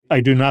I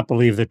do not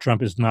believe that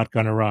Trump is not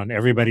going to run.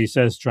 Everybody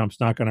says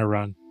Trump's not going to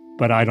run,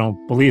 but I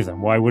don't believe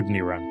them. Why wouldn't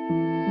he run?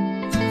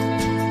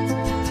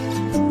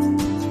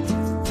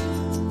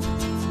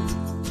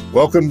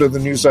 Welcome to the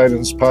News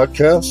Items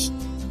Podcast.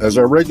 As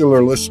our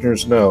regular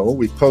listeners know,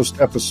 we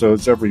post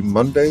episodes every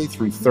Monday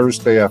through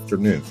Thursday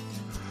afternoon.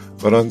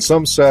 But on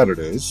some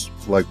Saturdays,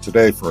 like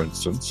today for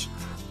instance,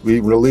 we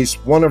release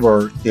one of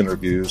our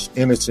interviews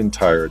in its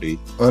entirety,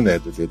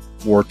 unedited,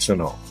 warts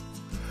and all.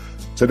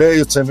 Today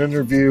it's an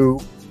interview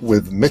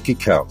with Mickey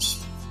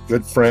Kaus,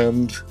 good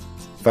friend,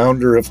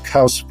 founder of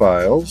Kaus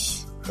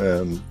Files,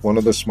 and one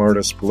of the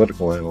smartest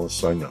political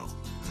analysts I know.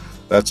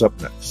 That's up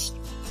next.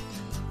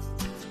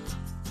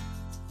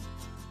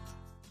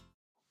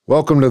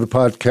 Welcome to the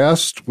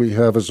podcast. We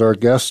have as our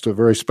guest a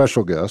very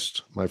special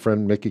guest, my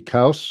friend Mickey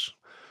Kaus.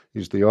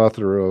 He's the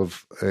author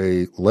of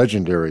a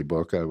legendary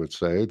book, I would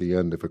say, The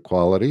End of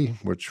Equality,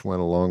 which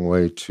went a long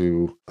way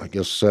to, I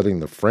guess,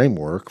 setting the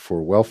framework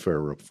for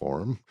welfare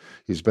reform.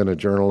 He's been a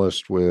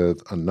journalist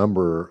with a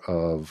number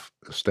of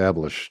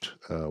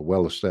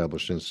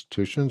well-established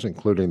institutions,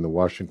 including the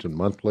Washington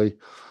Monthly,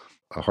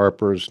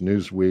 Harper's,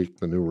 Newsweek,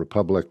 the New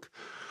Republic.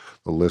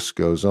 The list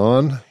goes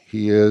on.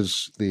 He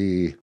is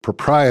the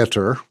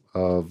proprietor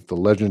of the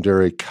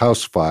legendary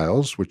Kaus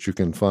Files, which you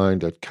can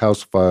find at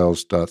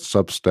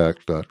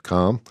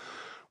kausfiles.substack.com.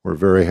 We're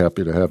very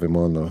happy to have him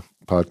on the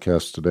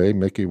podcast today.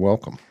 Mickey,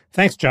 welcome.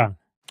 Thanks, John.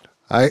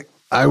 I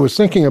was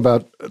thinking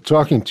about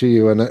talking to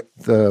you, and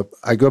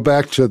I go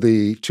back to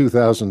the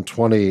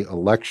 2020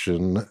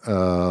 election.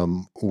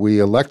 We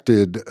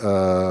elected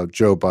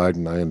Joe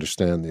Biden. I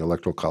understand the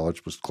Electoral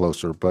College was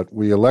closer, but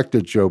we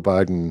elected Joe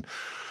Biden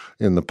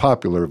in the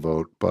popular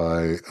vote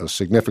by a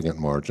significant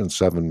margin,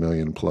 7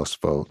 million plus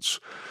votes.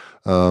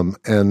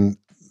 And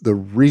the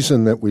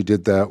reason that we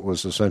did that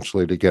was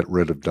essentially to get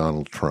rid of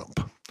Donald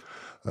Trump.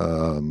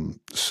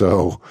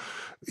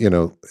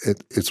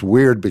 It's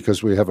weird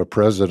because we have a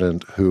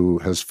president who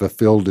has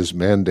fulfilled his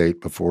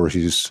mandate before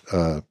he's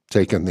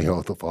taken the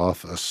oath of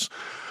office.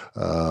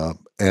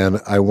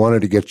 And I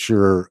wanted to get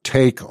your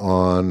take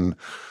on,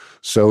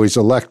 so he's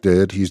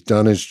elected, he's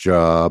done his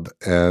job,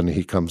 and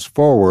he comes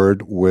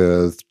forward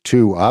with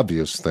two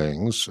obvious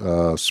things,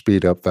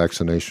 speed up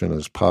vaccination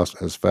as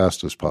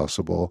fast as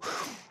possible,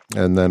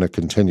 and then a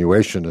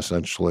continuation,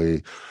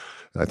 essentially.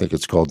 I think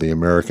it's called the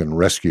American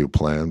Rescue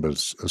Plan, but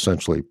it's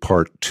essentially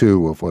part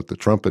two of what the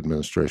Trump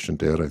administration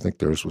did. I think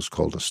theirs was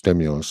called a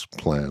stimulus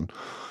plan.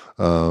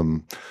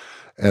 And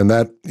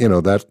that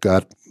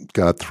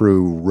got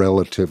through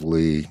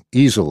relatively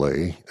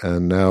easily,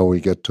 and now we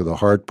get to the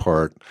hard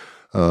part.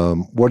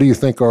 What do you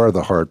think are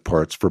the hard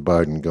parts for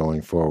Biden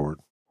going forward?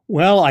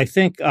 Well, I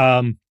think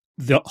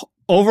the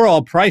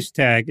overall price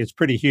tag is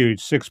pretty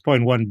huge,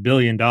 $6.1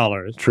 billion.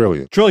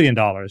 Trillion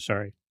dollars,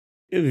 sorry.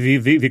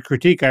 The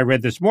critique I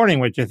read this morning,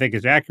 which I think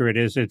is accurate,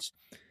 is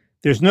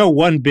there's no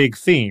one big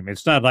theme.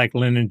 It's not like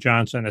Lyndon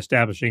Johnson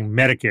establishing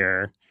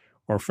Medicare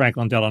or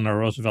Franklin Delano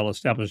Roosevelt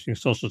establishing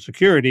Social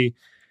Security.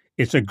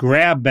 It's a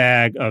grab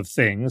bag of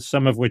things,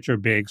 some of which are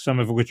big, some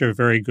of which are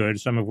very good,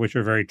 some of which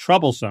are very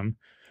troublesome,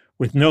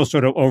 with no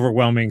sort of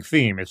overwhelming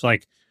theme. It's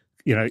like,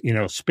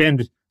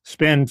 spend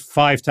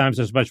 5 times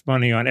as much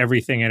money on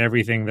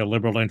everything the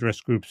liberal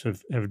interest groups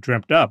have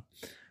dreamt up.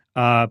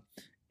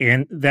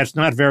 And that's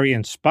not very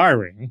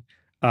inspiring.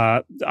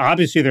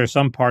 Obviously, there are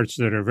some parts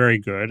that are very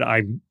good.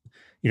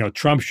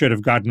 Trump should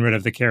have gotten rid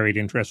of the carried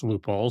interest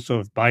loophole. So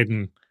if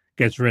Biden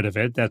gets rid of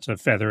it, that's a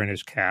feather in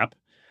his cap.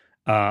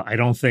 I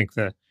don't think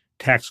the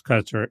tax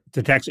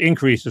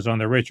increases on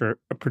the rich are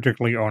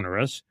particularly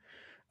onerous.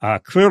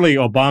 Clearly,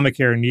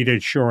 Obamacare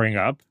needed shoring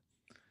up,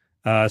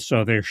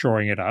 so they're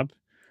shoring it up.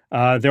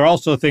 There are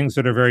also things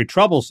that are very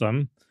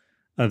troublesome.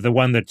 The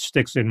one that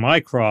sticks in my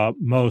craw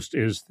most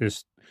is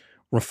this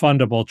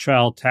refundable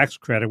child tax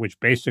credit, which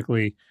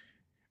basically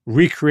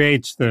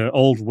recreates the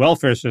old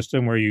welfare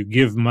system where you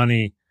give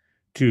money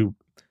to,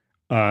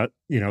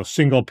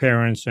 single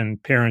parents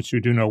and parents who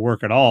do no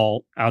work at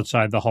all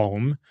outside the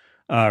home,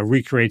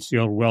 recreates the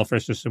old welfare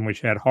system, which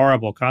had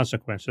horrible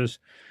consequences.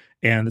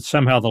 And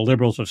somehow the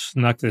liberals have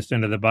snuck this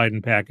into the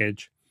Biden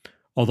package,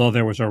 although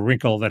there was a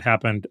wrinkle that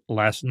happened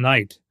last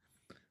night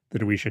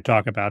that we should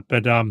talk about.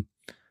 But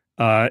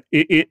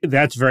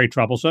that's very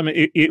troublesome.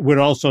 It would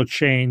also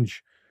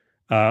change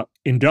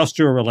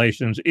industrial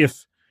relations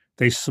if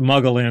they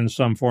smuggle in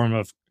some form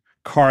of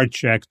card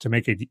check to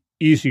make it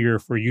easier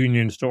for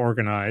unions to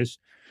organize.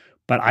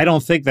 But I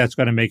don't think that's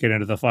going to make it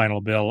into the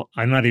final bill.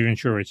 I'm not even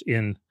sure it's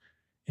in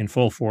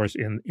full force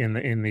in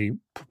the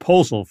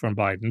proposal from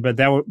Biden, but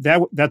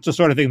that's the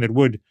sort of thing that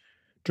would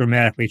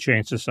dramatically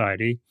change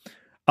society.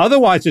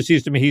 Otherwise, it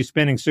seems to me he's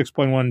spending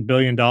 $6.1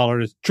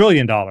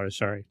 trillion,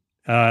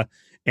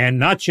 and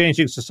not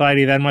changing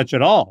society that much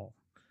at all,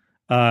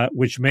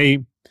 which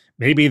maybe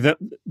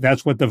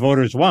that's what the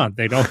voters want.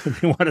 They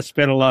want to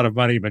spend a lot of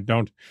money, but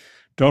don't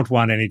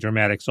want any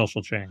dramatic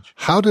social change.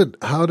 How did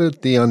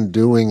the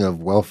undoing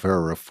of welfare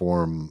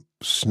reform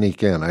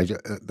sneak in?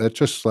 That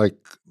just like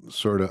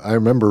sort of, I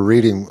remember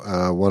reading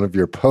one of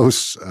your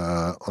posts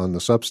on the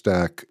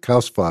Substack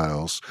Kaus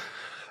Files,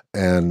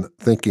 and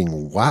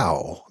thinking,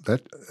 wow,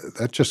 that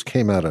just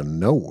came out of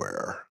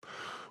nowhere.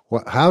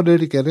 How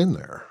did it get in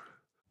there?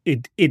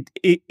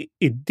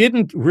 It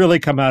didn't really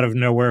come out of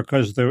nowhere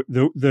because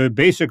the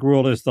basic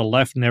rule is the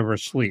left never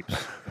sleeps.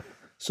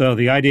 So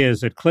the idea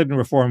is that Clinton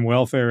reformed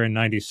welfare in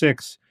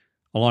 '96,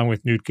 along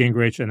with Newt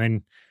Gingrich, and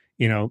then,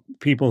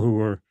 people who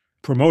were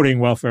promoting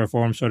welfare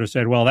reform sort of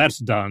said, well, that's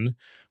done.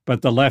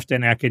 But the left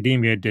and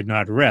academia did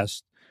not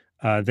rest.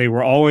 They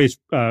were always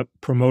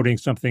promoting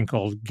something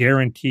called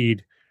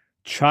guaranteed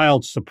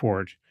child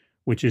support,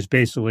 which is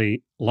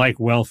basically like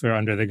welfare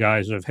under the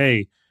guise of,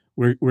 hey,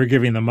 we're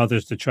giving the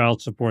mothers the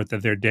child support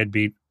that their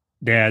deadbeat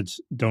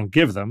dads don't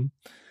give them.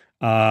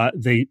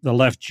 The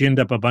left ginned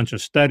up a bunch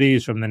of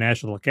studies from the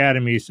National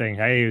Academy saying,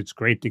 hey, it's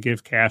great to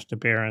give cash to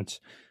parents.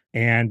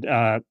 And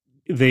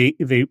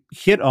they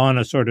hit on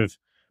a sort of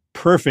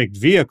perfect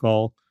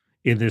vehicle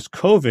in this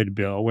COVID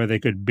bill where they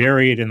could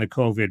bury it in the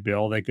COVID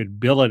bill. They could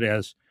bill it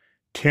as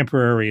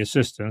temporary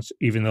assistance,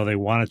 even though they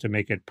wanted to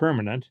make it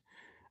permanent.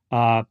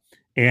 And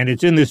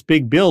it's in this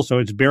big bill, so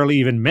it's barely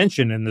even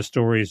mentioned in the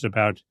stories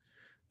about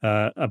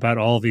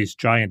all these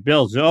giant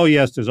bills. Oh,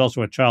 yes, there's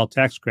also a child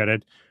tax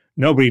credit.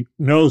 Nobody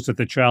knows that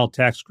the child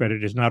tax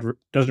credit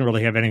doesn't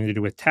really have anything to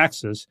do with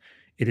taxes.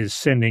 It is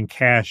sending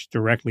cash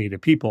directly to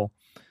people,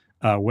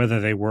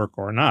 whether they work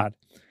or not.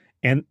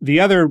 And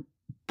the other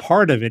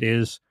part of it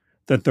is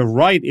that the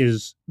right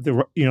is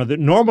that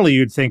normally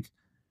you'd think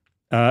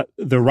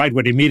the right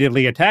would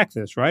immediately attack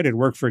this, right? It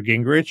worked for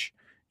Gingrich.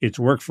 It's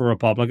worked for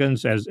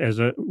Republicans. As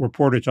a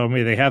reporter told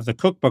me, they have the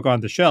cookbook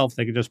on the shelf.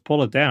 They could just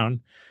pull it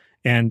down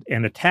and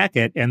attack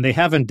it, and they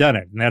haven't done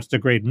it. And that's the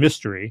great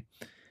mystery.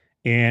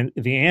 And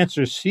the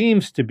answer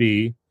seems to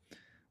be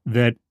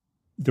that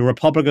the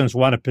Republicans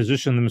want to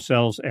position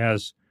themselves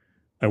as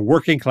a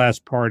working class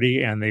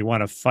party, and they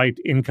want to fight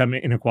income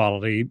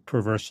inequality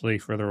perversely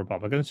for the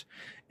Republicans.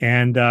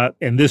 And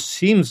this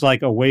seems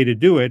like a way to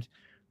do it,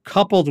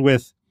 coupled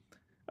with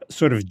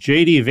sort of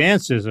J.D.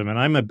 Vanceism.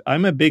 And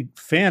I'm a big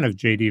fan of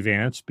J.D.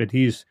 Vance, but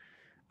he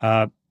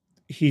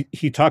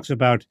talks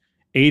about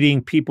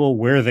aiding people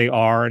where they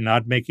are and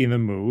not making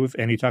them move.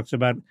 And he talks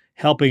about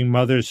helping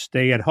mothers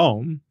stay at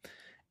home.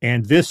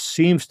 And this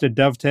seems to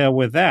dovetail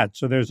with that.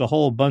 So there's a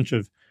whole bunch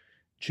of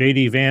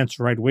J.D. Vance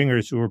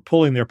right-wingers who are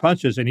pulling their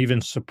punches and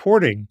even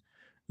supporting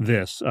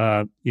this.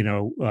 Yuval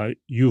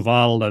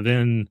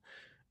Levin,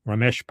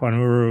 Ramesh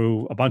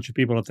Ponnuru, a bunch of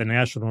people at the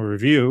National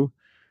Review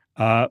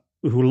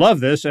who love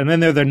this. And then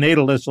there are the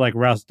natalists like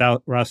Ross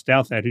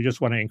Douthat who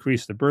just want to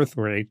increase the birth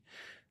rate.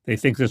 They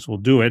think this will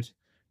do it.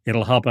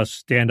 It'll help us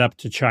stand up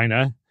to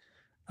China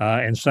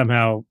and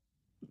somehow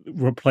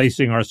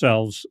replacing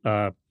ourselves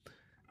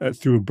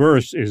through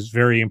births is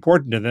very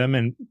important to them.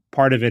 And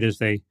part of it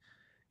is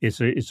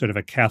it's sort of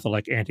a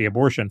Catholic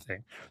anti-abortion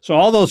thing. So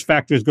all those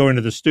factors go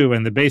into the stew.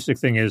 And the basic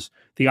thing is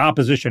the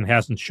opposition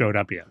hasn't showed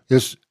up yet.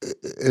 Is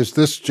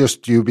this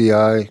just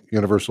UBI,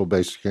 Universal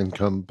Basic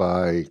Income,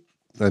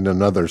 and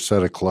another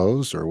set of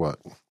clothes, or what?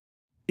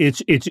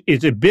 It's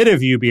a bit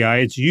of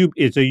UBI.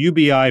 It's a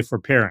UBI for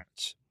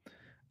parents.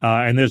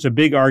 And there's a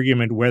big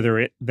argument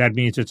whether that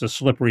means it's a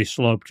slippery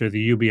slope to the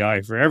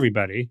UBI for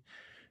everybody.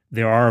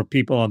 There are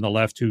people on the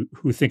left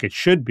who think it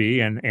should be,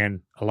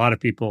 and a lot of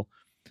people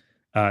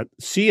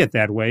see it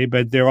that way.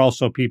 But there are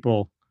also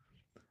people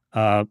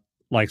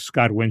like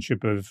Scott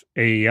Winship of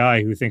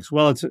AEI who thinks,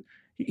 well,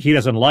 he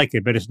doesn't like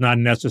it, but it's not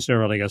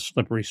necessarily a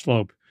slippery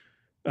slope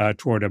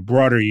toward a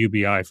broader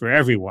UBI for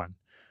everyone.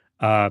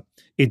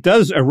 It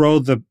does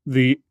erode it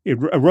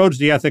erodes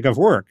the ethic of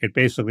work. It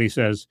basically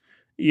says,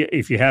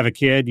 if you have a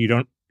kid,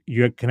 you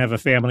can have a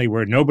family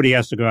where nobody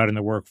has to go out in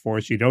the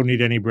workforce. You don't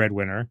need any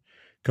breadwinner.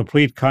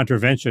 Complete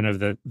contravention of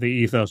the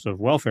ethos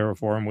of welfare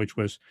reform, which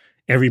was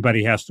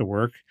everybody has to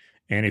work.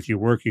 And if you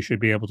work, you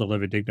should be able to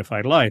live a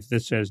dignified life.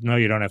 This says, no,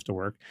 you don't have to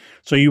work.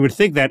 So you would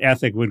think that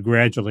ethic would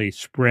gradually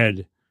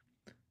spread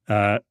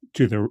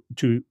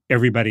to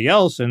everybody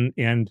else.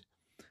 And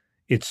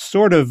it's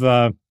sort of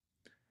the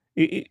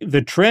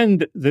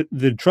trend,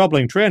 the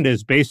troubling trend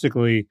is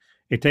basically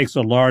it takes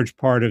a large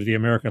part of the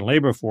American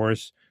labor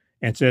force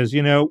and says,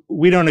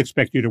 we don't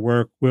expect you to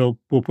work. We'll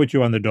put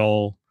you on the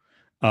dole.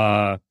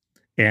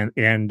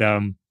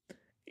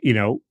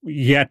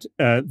 Yet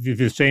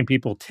the same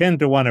people tend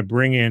to want to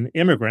bring in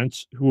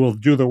immigrants who will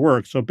do the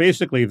work. So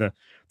basically the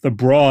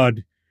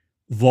broad,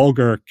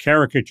 vulgar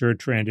caricature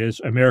trend is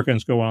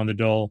Americans go on the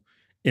dole,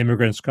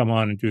 immigrants come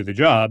on and do the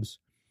jobs.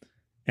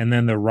 And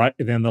then the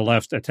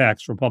left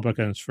attacks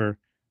Republicans for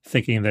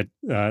thinking that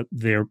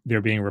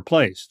they're being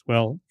replaced.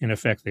 Well, in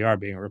effect, they are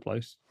being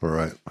replaced. All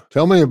right.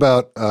 Tell me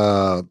about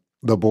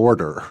the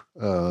border.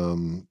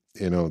 The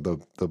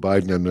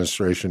Biden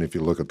administration, if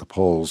you look at the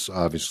polls,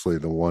 obviously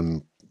the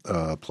one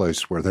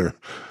place where they're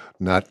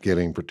not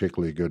getting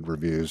particularly good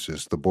reviews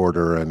is the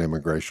border and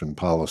immigration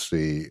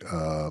policy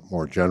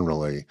more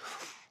generally.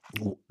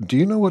 Do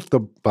you know what the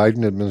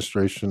Biden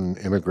administration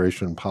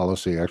immigration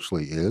policy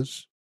actually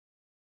is?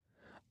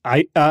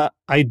 I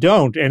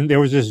don't. And there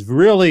was this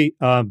really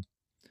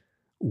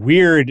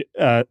weird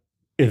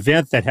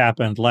event that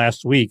happened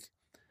last week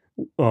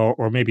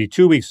or maybe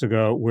 2 weeks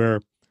ago,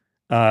 where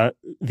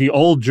the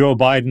old Joe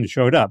Biden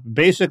showed up.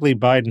 Basically,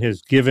 Biden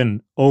has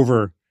given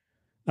over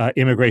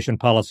immigration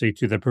policy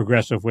to the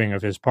progressive wing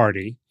of his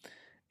party,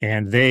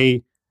 and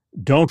they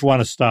don't want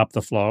to stop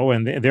the flow.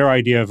 And their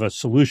idea of a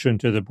solution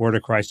to the border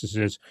crisis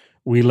is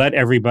we let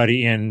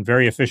everybody in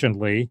very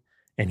efficiently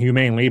and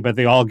humanely, but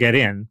they all get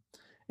in.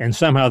 And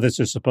somehow this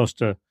is supposed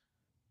to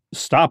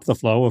stop the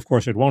flow. Of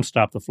course, it won't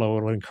stop the flow.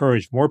 It'll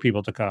encourage more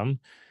people to come.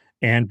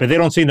 But they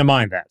don't seem to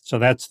mind that. So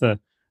that's the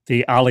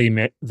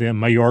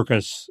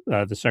Mayorkas,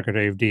 the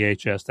Secretary of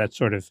DHS. That's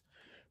sort of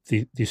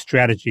the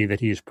strategy that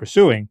he's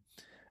pursuing.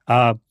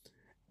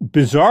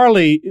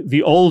 Bizarrely,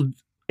 the old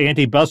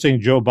anti-busing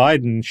Joe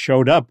Biden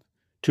showed up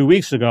 2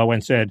 weeks ago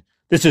and said,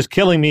 "This is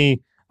killing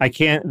me. I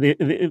can't."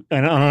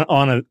 And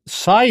on a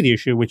side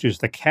issue, which is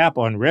the cap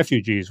on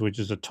refugees, which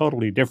is a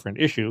totally different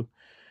issue,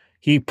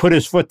 he put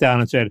his foot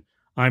down and said,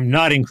 "I'm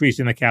not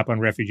increasing the cap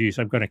on refugees.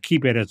 I'm going to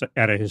keep it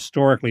at a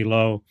historically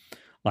low,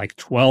 like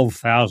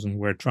 12,000,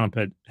 where Trump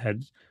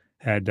had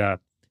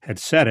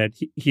set it.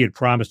 He had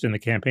promised in the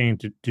campaign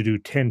to do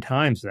 10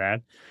 times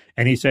that,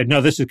 and he said,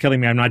 "No, this is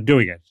killing me. I'm not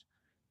doing it.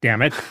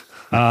 Damn it."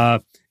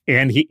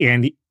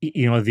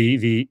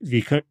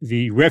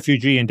 The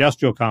refugee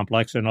industrial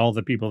complex and all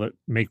the people that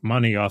make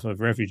money off of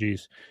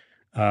refugees,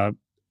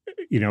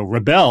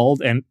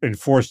 rebelled and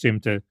forced him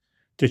to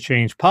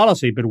change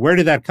policy. But where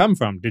did that come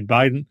from? Did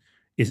Biden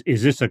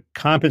is this a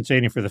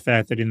compensating for the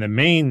fact that in the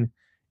main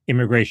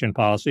immigration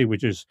policy,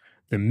 which is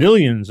the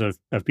millions of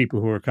people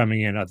who are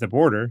coming in at the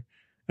border,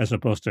 as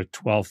opposed to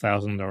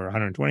 12,000 or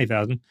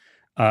 120,000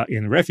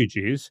 in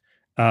refugees,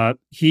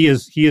 he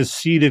has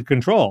ceded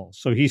control.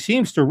 So he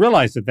seems to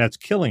realize that that's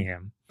killing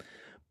him,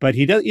 but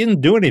he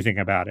didn't do anything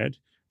about it.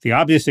 The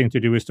obvious thing to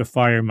do is to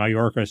fire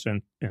Mayorkas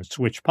and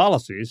switch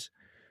policies.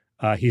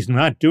 He's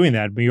not doing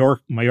that.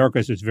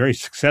 Mayorkas is very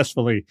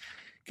successfully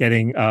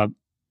getting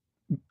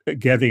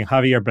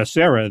Javier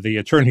Becerra, the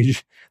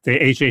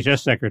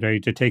HHS secretary,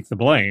 to take the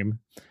blame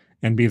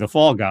and be the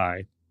fall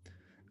guy.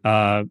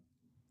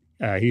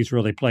 He's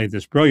really played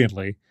this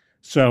brilliantly.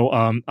 So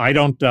I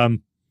don't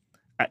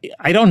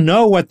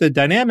know what the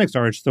dynamics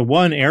are. It's the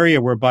one area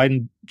where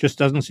Biden just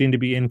doesn't seem to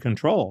be in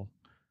control.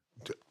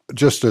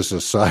 Just as a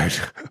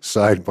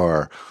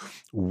sidebar,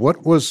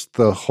 what was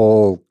the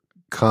whole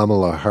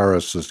Kamala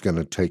Harris is going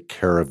to take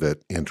care of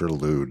it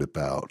interlude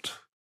about?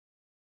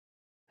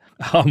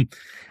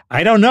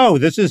 I don't know.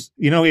 This is,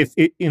 if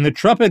in the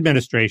Trump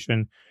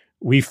administration,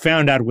 we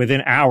found out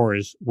within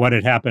hours what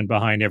had happened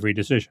behind every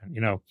decision.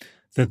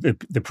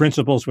 The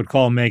principals would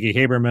call Maggie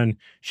Haberman,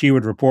 she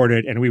would report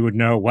it, and we would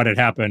know what had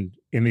happened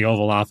in the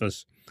Oval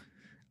Office.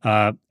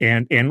 And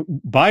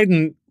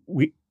Biden,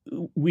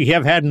 we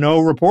have had no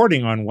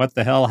reporting on what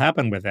the hell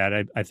happened with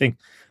that. I think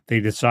they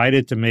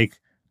decided to make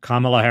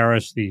Kamala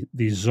Harris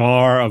the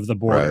czar of the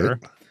border,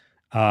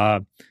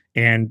 right.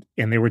 And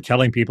they were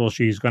telling people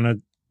she's going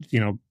to,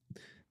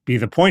 be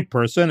the point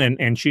person,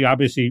 and she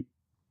obviously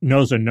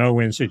knows a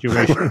no-win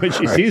situation when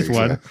she sees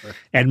one,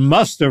 and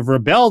must have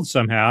rebelled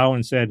somehow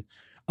and said,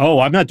 "Oh,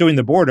 I'm not doing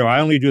the border. I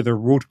only do the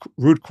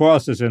root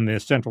causes in the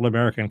Central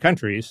American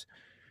countries."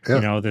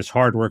 Yeah. This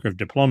hard work of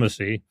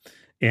diplomacy.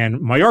 And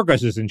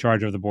Mayorkas is in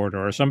charge of the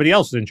border, or somebody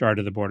else is in charge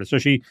of the border. So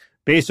she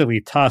basically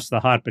tossed the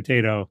hot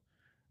potato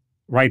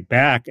right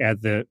back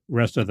at the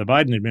rest of the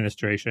Biden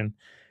administration,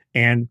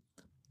 and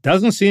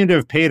doesn't seem to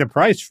have paid a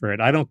price for it.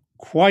 I don't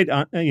quite,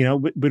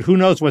 but who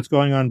knows what's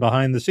going on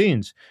behind the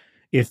scenes.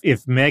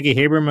 If Maggie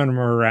Haberman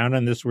were around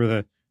and this were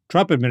the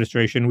Trump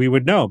administration, we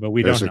would know, but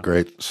we don't know. There's a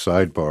great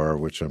sidebar,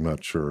 which I'm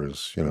not sure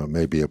is,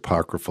 maybe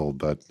apocryphal,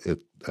 but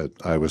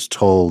I was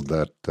told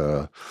that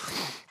a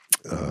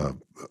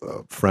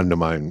friend of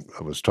mine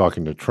was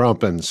talking to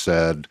Trump and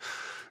said,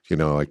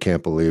 I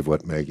can't believe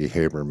what Maggie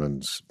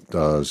Haberman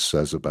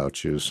says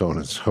about you, so on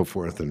and so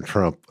forth. And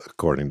Trump,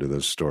 according to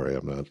this story,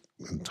 I'm not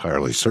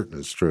entirely certain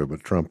it's true,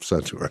 but Trump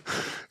said to her,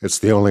 "It's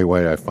the only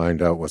way I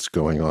find out what's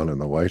going on in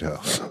the White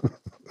House."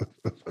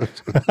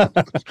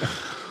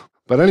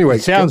 But anyway.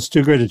 It sounds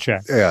too good to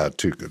check. Yeah,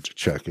 too good to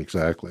check,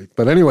 exactly.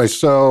 But anyway,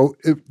 so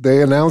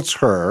they announce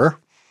her,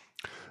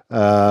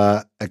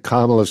 and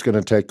Kamala's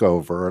going to take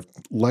over.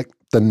 Like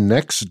the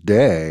next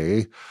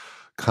day,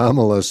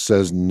 Kamala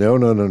says, no,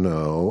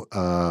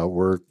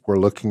 we're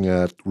looking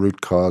at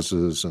root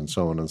causes and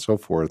so on and so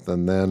forth.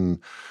 And then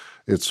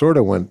it sort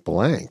of went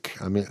blank.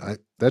 I mean,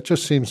 that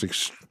just seems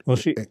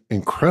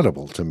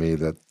incredible to me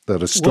that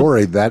a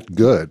story that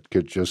good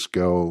could just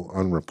go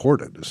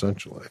unreported,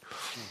 essentially.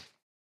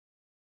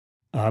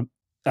 I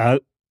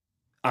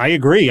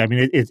agree. I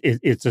mean,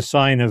 it's a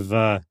sign of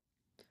a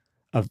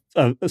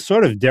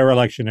sort of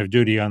dereliction of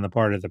duty on the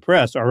part of the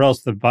press, or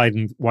else the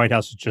Biden White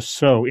House is just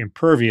so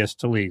impervious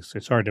to leaks.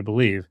 It's hard to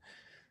believe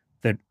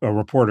that a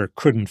reporter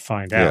couldn't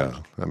find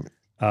out.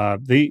 Yeah,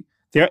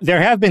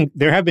 there has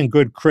been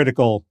good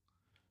critical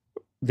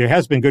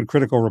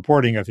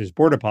reporting of his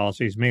border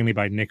policies, mainly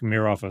by Nick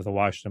Miroff of the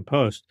Washington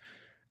Post,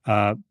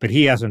 but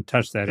he hasn't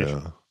touched that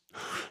issue.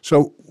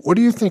 So what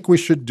do you think we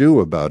should do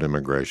about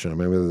immigration? I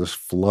mean, with this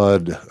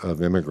flood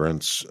of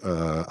immigrants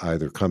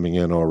either coming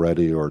in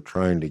already or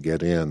trying to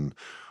get in,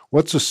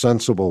 what's a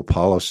sensible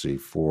policy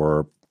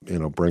for,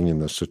 bringing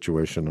the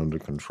situation under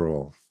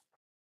control?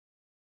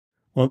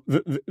 Well,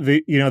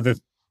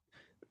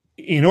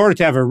 in order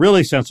to have a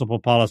really sensible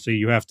policy,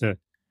 you have to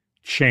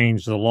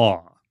change the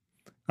law.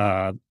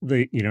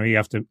 You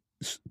have to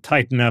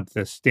tighten up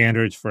the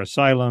standards for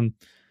asylum.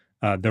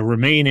 The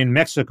Remain in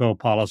Mexico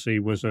policy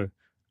was a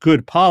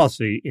good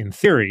policy in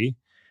theory,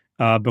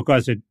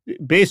 because it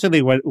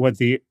basically what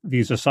these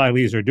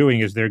asylees are doing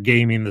is they're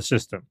gaming the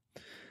system.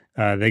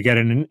 They get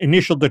an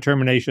initial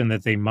determination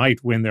that they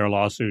might win their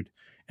lawsuit,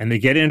 and they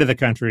get into the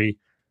country,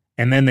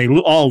 and then they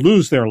all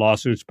lose their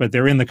lawsuits, but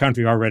they're in the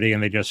country already,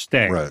 and they just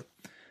stay. Right.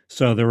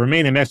 So the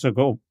Remain in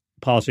Mexico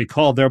policy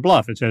called their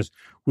bluff. It says,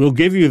 we'll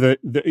give you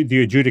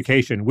the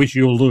adjudication, which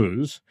you'll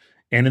lose,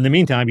 and in the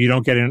meantime, you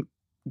don't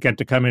get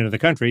to come into the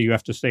country. You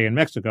have to stay in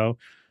Mexico.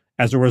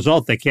 As a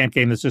result, they can't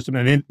game the system,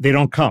 and then they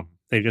don't come.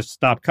 They just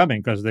stop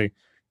coming because they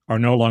are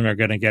no longer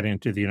going to get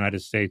into the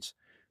United States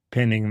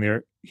pending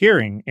their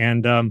hearing.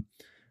 And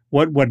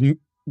what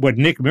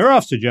Nick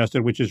Miroff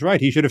suggested, which is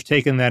right, he should have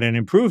taken that and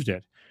improved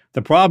it.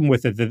 The problem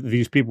with it that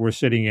these people were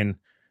sitting in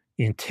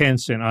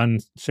intense and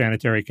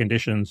unsanitary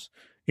conditions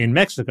in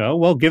Mexico.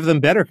 Well, give them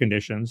better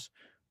conditions,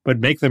 but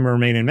make them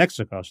remain in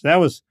Mexico. So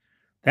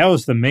that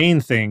was the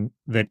main thing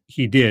that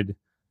he did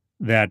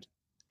that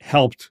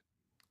helped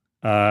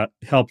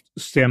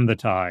stem the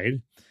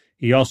tide.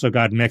 He also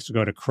got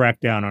Mexico to crack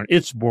down on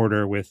its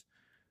border with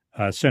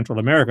Central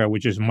America,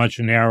 which is much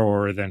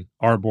narrower than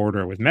our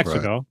border with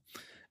Mexico.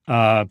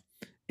 Right.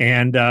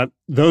 And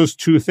those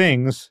two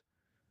things,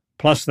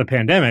 plus the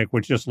pandemic,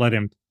 which just let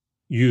him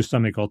use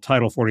something called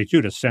Title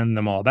 42 to send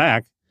them all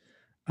back,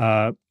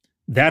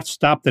 that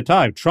stopped the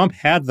tide. Trump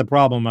had the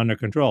problem under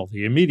control,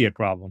 the immediate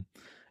problem.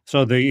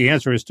 So the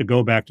answer is to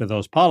go back to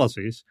those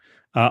policies.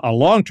 A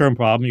long-term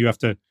problem, you have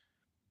to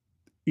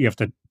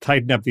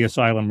tighten up the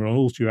asylum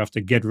rules. You have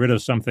to get rid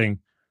of something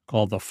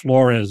called the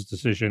Flores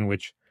decision,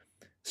 which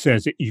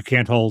says that you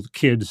can't hold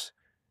kids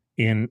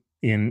in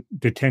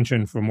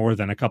detention for more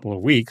than a couple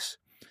of weeks,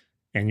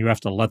 and you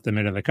have to let them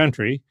into the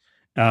country.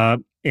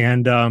 The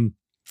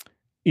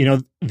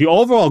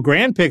overall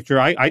grand picture.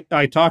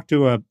 I talked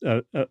to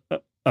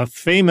a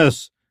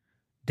famous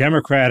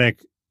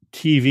Democratic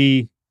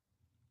TV,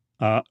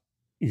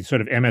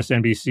 sort of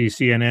MSNBC,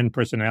 CNN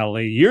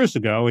personality years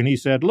ago, and he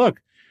said,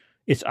 "Look,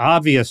 it's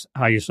obvious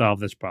how you solve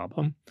this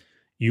problem.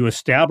 You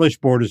establish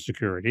border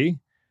security.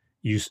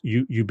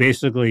 You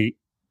basically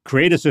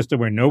create a system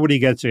where nobody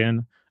gets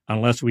in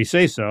unless we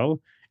say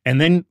so. And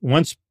then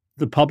once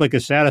the public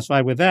is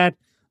satisfied with that,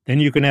 then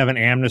you can have an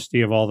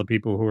amnesty of all the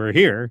people who are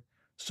here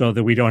so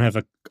that we don't have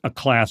a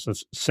class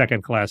of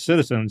second-class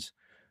citizens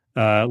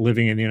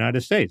living in the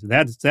United States."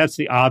 That's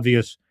the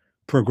obvious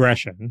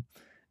progression.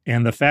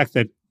 And the fact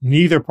that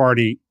neither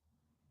party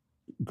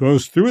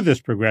goes through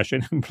this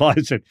progression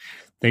implies that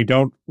they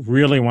don't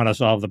really want to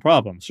solve the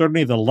problem.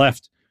 Certainly the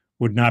left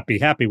would not be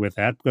happy with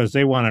that because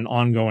they want an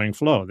ongoing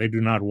flow. They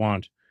do not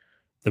want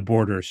the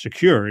border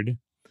secured.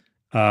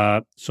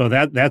 So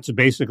that's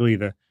basically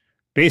the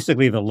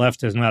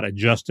left has not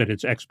adjusted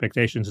its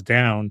expectations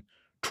down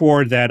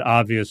toward that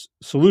obvious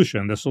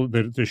solution.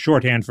 The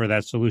shorthand for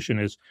that solution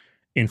is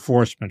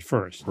enforcement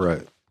first.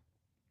 Right.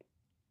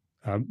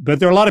 But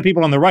there are a lot of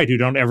people on the right who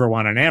don't ever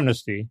want an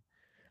amnesty.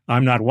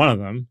 I'm not one of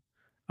them.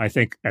 I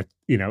think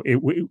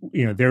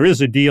there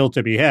is a deal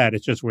to be had.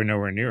 It's just we're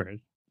nowhere near it.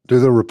 Do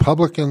the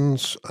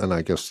Republicans, and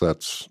I guess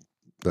that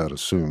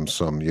assumes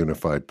some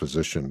unified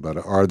position, but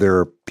are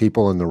there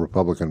people in the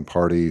Republican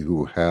Party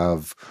who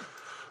have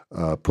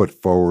put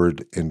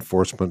forward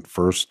enforcement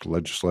first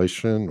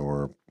legislation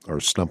or are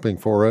stumping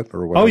for it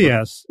or whatever? Oh,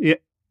 yes.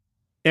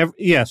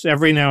 Yes.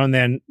 Every now and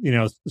then,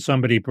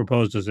 somebody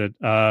proposes it.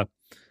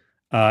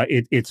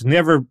 It's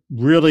never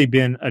really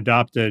been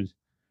adopted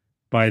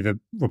by the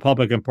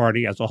Republican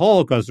Party as a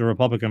whole because the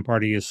Republican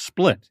Party is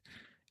split.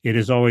 It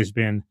has always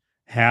been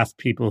half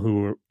people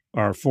who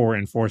are for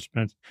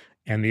enforcement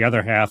and the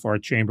other half are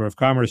Chamber of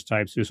Commerce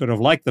types who sort of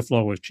like the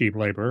flow of cheap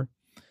labor.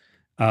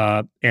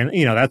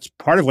 That's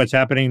part of what's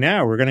happening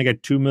now. We're going to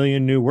get 2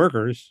 million new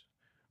workers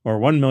or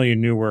 1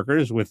 million new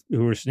workers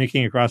who are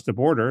sneaking across the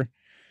border.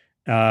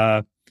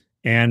 And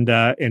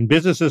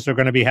businesses are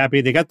going to be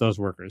happy to get those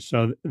workers.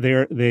 So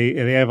they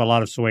have a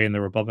lot of sway in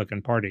the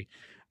Republican Party.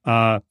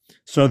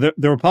 So the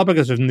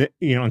Republicans,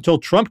 until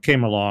Trump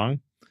came along,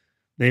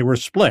 they were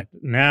split.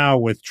 Now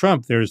with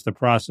Trump, there's the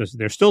process.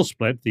 They're still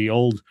split. The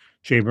old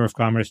Chamber of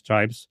Commerce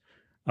types,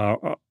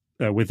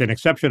 with an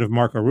exception of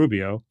Marco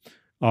Rubio,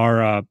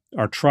 are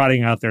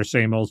trotting out their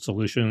same old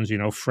solutions.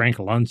 Frank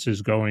Luntz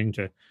is going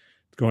to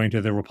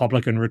the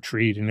Republican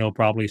retreat, and he'll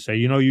probably say,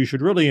 you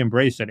should really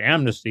embrace an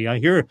amnesty. I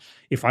hear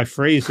if I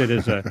phrase it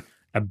as a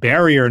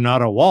barrier,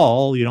 not a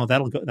wall,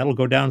 that'll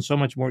go down so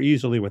much more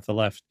easily with the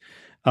left.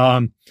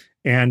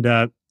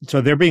 So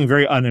they're being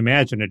very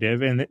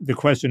unimaginative. And the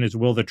question is,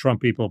 will the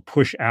Trump people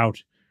push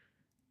out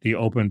the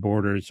open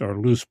borders or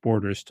loose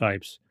borders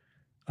types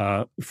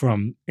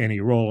from any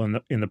role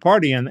in the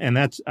party, and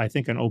that's, I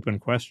think, an open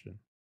question.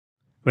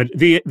 But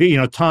the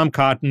Tom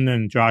Cotton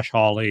and Josh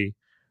Hawley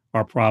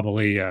are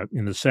probably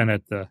in the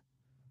Senate the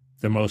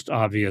most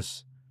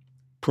obvious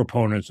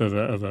proponents of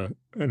an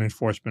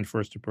enforcement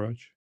first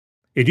approach.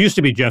 It used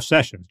to be Jeff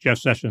Sessions. Jeff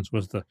Sessions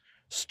was the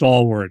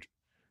stalwart,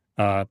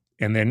 and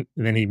then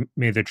he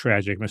made the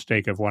tragic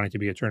mistake of wanting to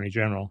be Attorney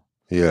General.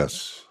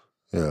 Yes,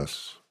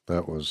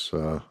 that was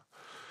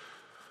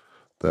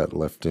that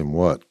left him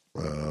what?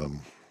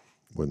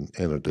 When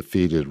in a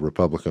defeated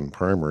Republican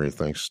primary,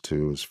 thanks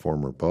to his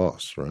former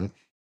boss, right?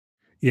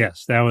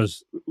 Yes, that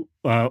was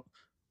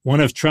one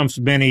of Trump's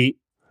many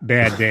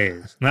bad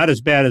days. Not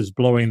as bad as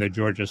blowing the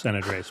Georgia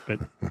Senate race, but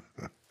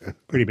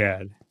pretty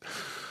bad.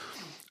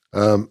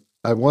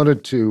 I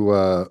wanted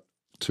to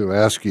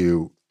ask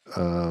you.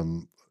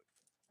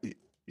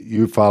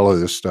 You follow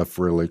this stuff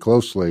really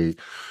closely.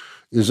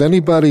 Is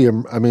anybody?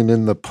 I mean,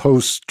 in the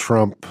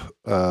post-Trump.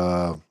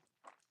 I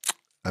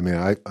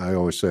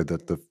always say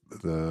that the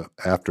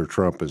after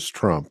Trump is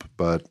Trump,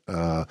 but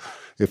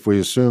if we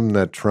assume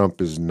that Trump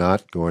is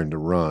not going to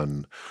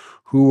run,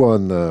 who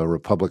on the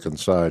Republican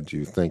side do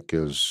you think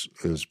is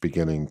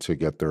beginning to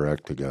get their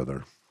act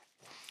together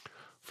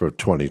for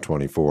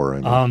 2024? I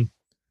mean.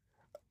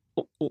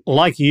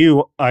 Like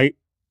you, I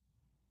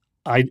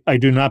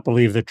do not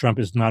believe that Trump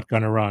is not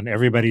going to run.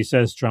 Everybody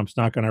says Trump's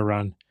not going to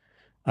run,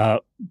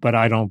 but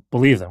I don't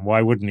believe them.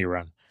 Why wouldn't he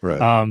run?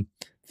 Right. I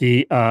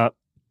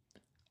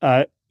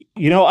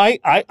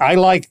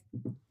like.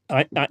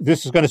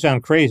 This is going to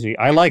sound crazy.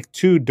 I like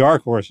two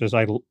dark horses.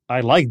 I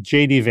like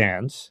J.D.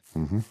 Vance,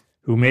 mm-hmm.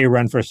 who may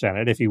run for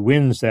Senate if he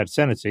wins that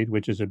Senate seat,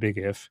 which is a big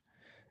if.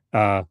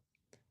 I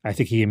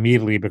think he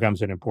immediately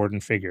becomes an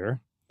important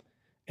figure.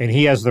 And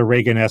he has the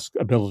Reagan-esque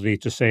ability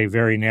to say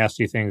very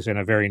nasty things in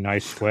a very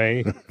nice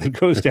way that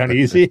goes down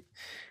easy,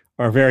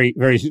 or very,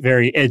 very,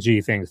 very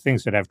edgy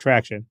things that have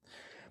traction.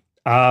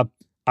 I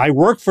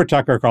work for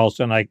Tucker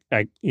Carlson. I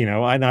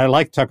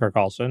like Tucker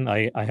Carlson.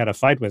 I had a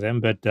fight with him,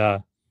 but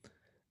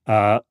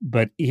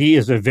he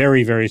is a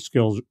very, very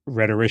skilled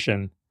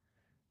rhetorician.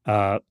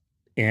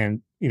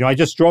 And I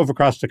just drove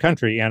across the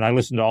country and I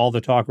listened to all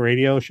the talk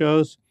radio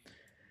shows,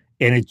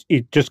 and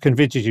it just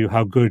convinces you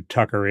how good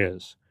Tucker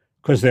is,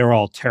 because they're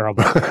all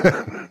terrible.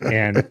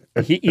 And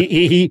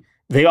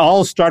they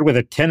all start with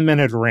a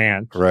 10-minute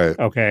rant. Right.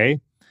 Okay.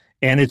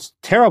 And it's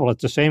terrible.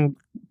 It's the same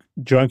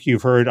junk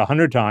you've heard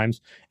 100 times.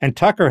 And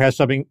Tucker has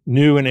something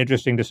new and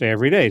interesting to say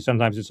every day.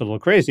 Sometimes it's a little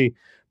crazy,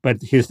 but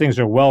his things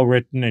are well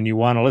written and you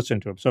want to listen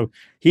to him. So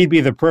he'd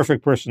be the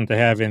perfect person to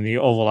have in the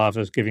Oval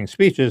Office giving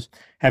speeches.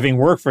 Having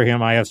worked for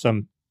him, I have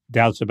some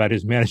doubts about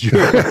his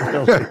managerial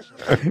abilities.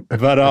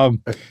 But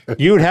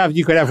you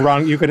could have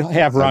Ron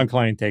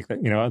Klain take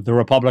that, the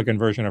Republican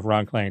version of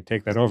Ron Klain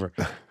take that over.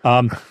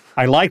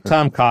 I like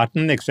Tom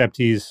Cotton, except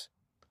he's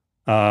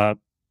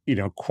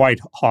quite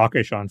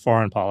hawkish on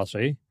foreign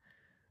policy.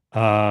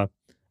 I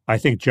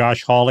think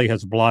Josh Hawley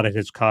has blotted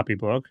his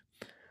copybook.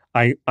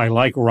 I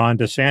like Ron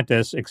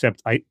DeSantis,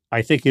 except I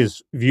think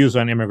his views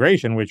on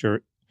immigration, which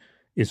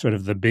is sort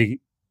of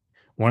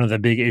one of the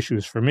big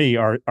issues for me,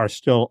 are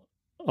still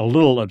a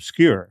little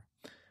obscure.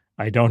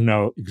 I don't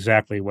know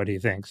exactly what he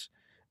thinks.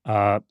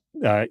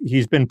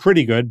 He's been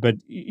pretty good, but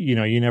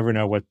you never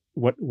know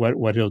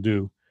what he'll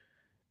do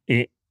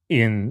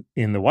in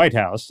the White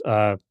House.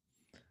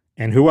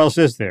 And who else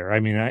is there? I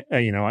mean, I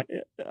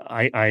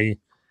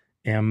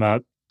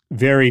am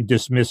very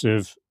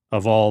dismissive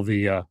of all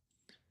the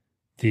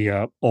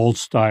old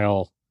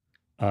style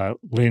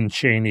Lynn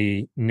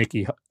Cheney,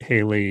 Nikki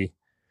Haley,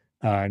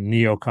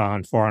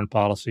 neocon foreign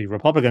policy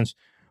Republicans.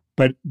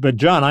 But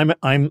John,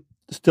 I'm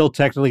still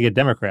technically a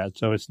Democrat,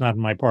 so it's not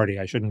my party.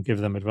 I shouldn't give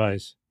them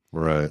advice.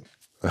 Right.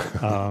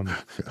 And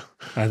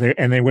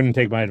they wouldn't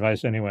take my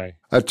advice anyway.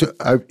 It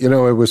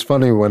was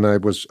funny when I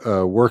was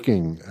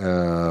working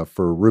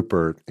for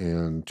Rupert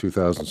in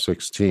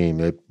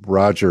 2016.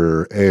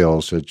 Roger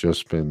Ailes had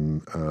just been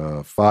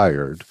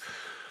fired,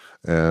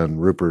 and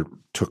Rupert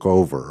took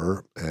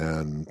over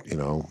and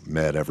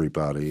met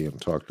everybody and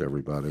talked to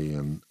everybody.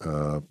 And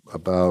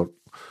about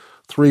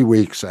 3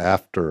 weeks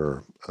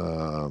after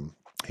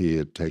he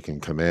had taken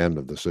command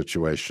of the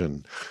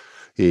situation,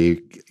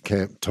 he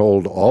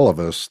told all of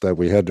us that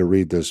we had to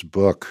read this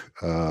book,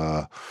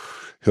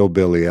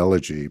 Hillbilly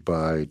Elegy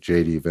by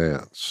J.D.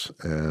 Vance.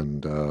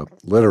 And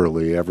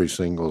literally every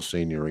single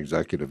senior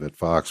executive at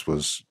Fox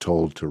was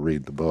told to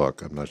read the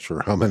book. I'm not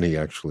sure how many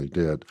actually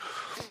did.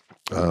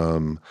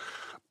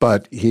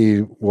 But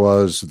he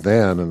was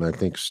then, and I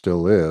think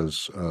still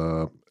is,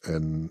 a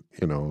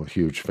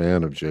huge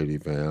fan of J.D.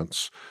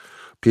 Vance.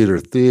 Peter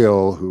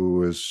Thiel,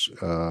 who is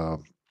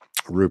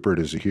Rupert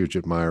is a huge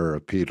admirer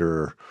of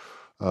Peter.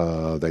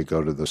 They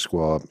go to the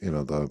Squaw,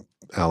 the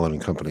Allen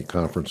and Company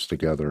conference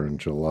together in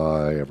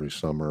July every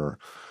summer.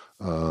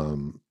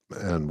 And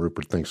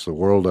Rupert thinks the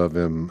world of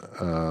him.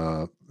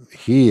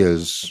 He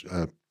has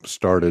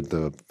started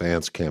the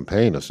Vance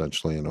campaign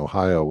essentially in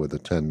Ohio with a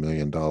 $10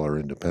 million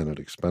independent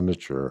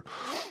expenditure.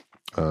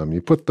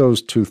 You put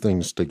those two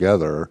things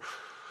together,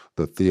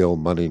 the Thiel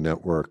Money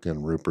Network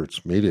and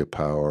Rupert's media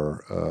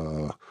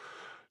power,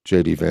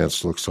 J.D.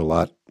 Vance looks a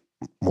lot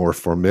more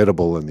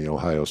formidable in the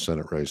Ohio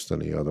Senate race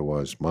than he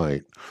otherwise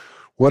might.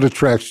 What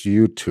attracts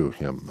you to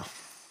him?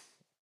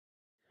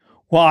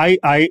 Well,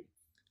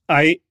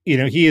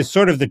 he is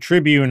sort of the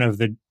tribune of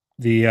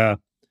the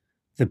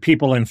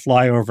people in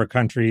flyover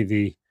country,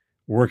 the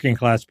working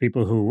class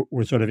people who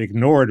were sort of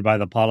ignored by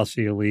the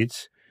policy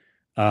elites,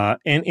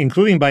 and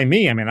including by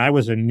me. I mean, I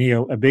was a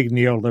big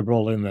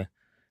neoliberal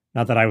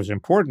not that I was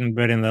important,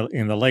 but in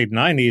the late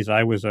 90s,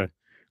 I was a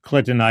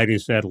Clintonite who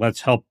said,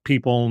 let's help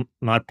people,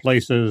 not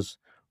places,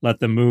 let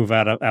them move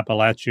out of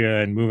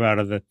Appalachia and move out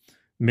of the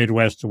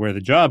Midwest to where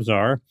the jobs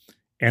are.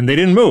 And they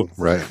didn't move.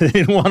 Right. They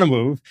didn't want to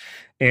move.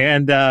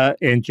 And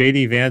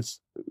J.D.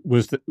 Vance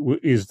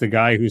is the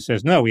guy who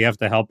says, no, we have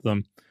to help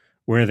them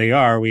where they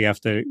are. We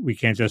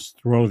can't just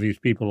throw these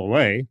people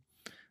away.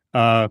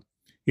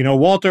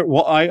 Walter.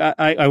 Well,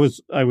 I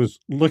was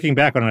looking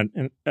back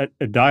on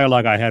a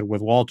dialogue I had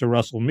with Walter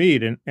Russell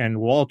Mead, and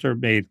Walter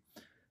made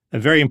a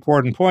very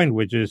important point,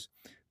 which is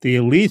the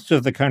elites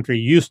of the country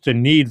used to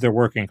need the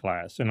working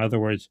class. In other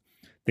words,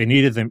 they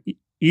needed them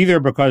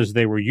either because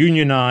they were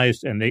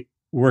unionized and the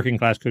working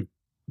class could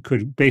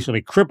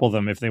basically cripple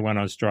them if they went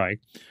on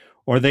strike,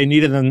 or they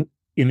needed them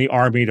in the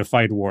army to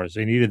fight wars.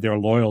 They needed their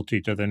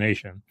loyalty to the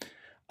nation.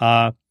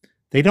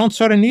 They don't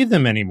sort of need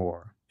them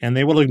anymore, and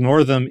they will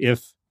ignore them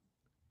if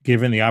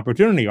given the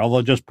opportunity, or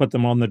they'll just put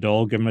them on the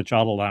dole, give them a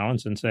child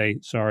allowance, and say,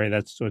 sorry,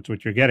 that's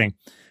what you're getting.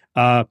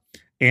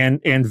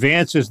 And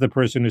Vance is the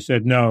person who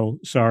said, no,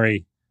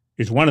 sorry,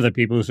 is one of the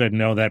people who said,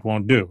 no, that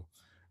won't do,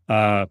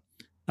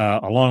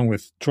 along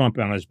with Trump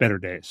on his better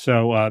days.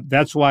 So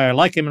that's why I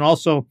like him. And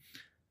also,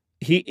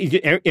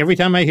 every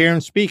time I hear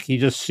him speak, he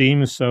just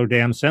seems so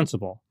damn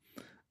sensible.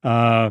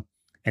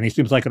 And he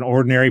seems like an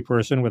ordinary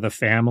person with a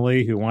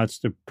family who wants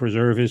to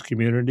preserve his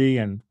community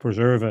and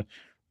preserve a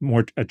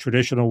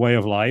traditional way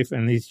of life.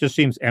 And he just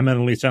seems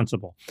eminently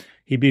sensible.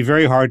 He'd be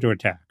very hard to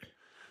attack.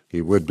 He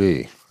would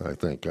be, I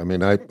think. I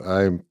mean,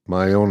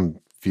 my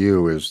own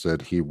view is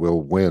that he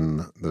will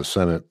win the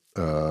Senate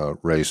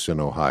race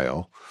in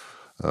Ohio,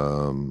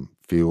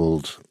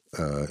 fueled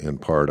in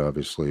part,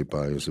 obviously,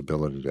 by his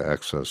ability to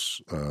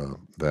access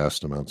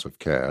vast amounts of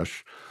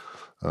cash,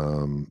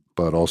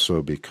 but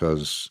also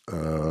because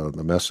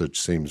the message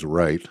seems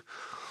right.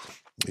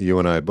 You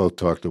and I both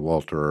talked to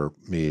Walter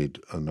Mead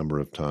a number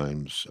of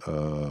times,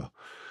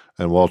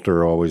 and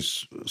Walter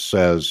always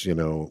says,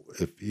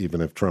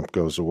 even if Trump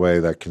goes away,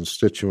 that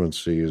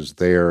constituency is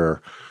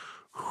there.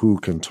 Who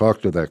can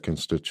talk to that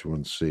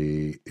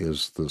constituency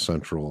is the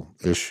central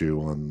issue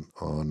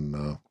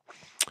on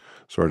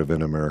sort of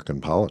in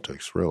American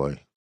politics,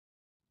 really.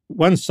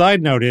 One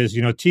side note is,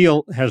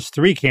 Thiel has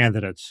 3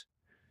 candidates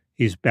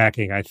he's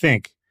backing, I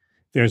think.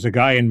 There's a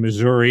guy in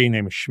Missouri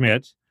named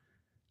Schmidt,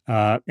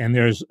 and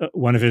there's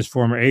one of his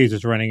former aides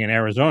is running in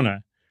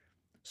Arizona.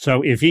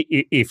 So if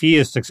he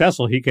is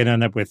successful, he could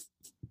end up with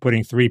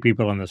putting 3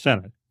 people in the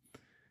Senate,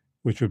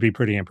 which would be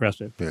pretty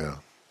impressive. Yeah.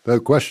 The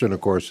question,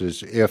 of course,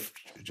 is if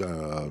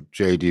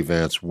J.D.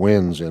 Vance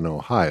wins in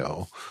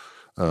Ohio,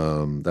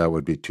 that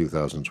would be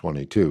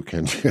 2022.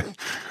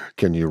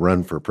 Can you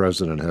run for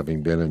president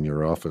having been in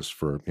your office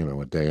for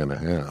a day and a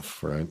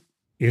half, right?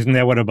 Isn't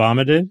that what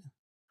Obama did?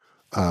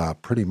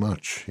 Pretty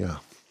much, yeah.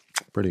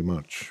 Pretty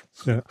much.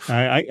 So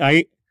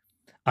I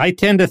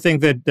tend to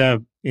think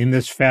that in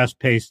this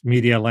fast-paced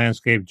media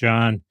landscape,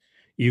 John,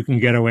 you can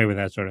get away with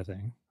that sort of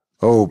thing.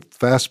 Oh,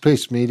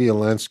 fast-paced media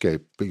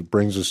landscape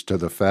brings us to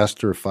the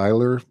faster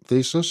filer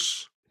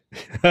thesis,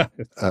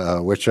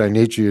 which I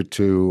need you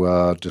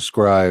to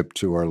describe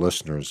to our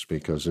listeners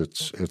because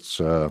it's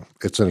a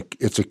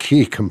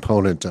key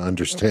component to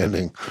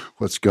understanding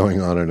what's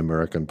going on in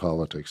American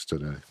politics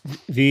today.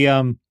 This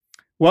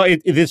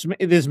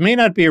may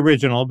not be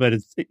original, but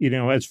it's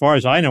as far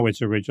as I know,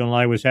 it's original.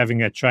 I was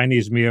having a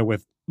Chinese meal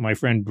with my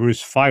friend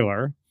Bruce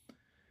Feiler,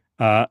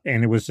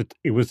 and it was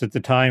at the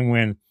time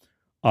when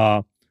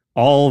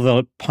all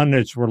the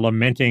pundits were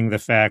lamenting the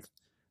fact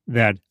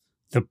that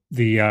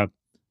the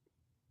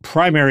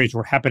primaries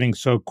were happening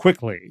so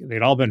quickly.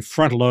 They'd all been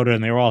front loaded,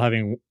 and they were all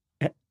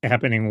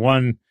happening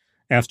one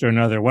after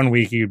another. One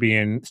week you'd be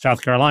in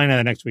South Carolina,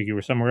 the next week you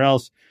were somewhere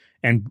else,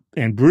 and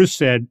Bruce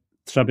said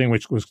something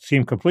which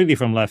seemed completely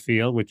from left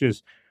field, which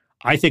is,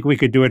 I think we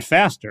could do it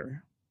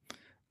faster.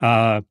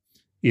 The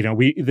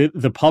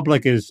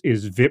public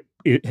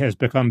has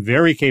become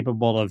very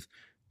capable of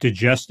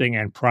digesting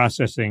and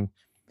processing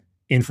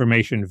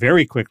information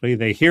very quickly.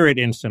 They hear it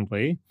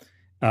instantly.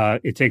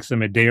 It takes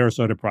them a day or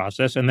so to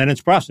process, and then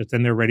it's processed,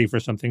 and they're ready for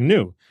something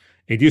new.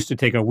 It used to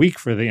take a week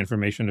for the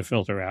information to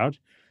filter out,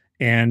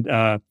 and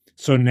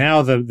so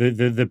now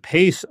the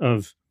pace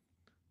of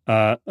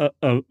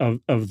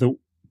the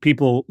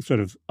people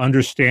sort of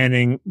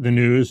understanding the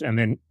news and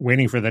then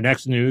waiting for the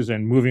next news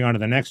and moving on to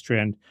the next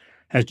trend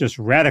has just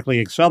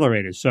radically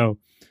accelerated. So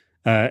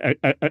a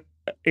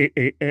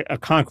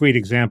concrete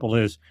example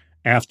is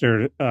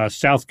after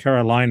South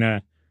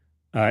Carolina,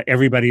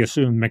 everybody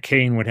assumed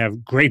McCain would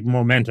have great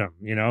momentum,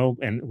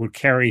 and would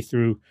carry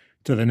through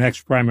to the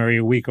next primary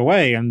a week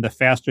away. And the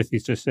faster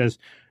thesis says,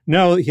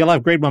 no, he'll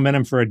have great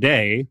momentum for a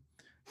day.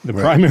 The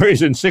primary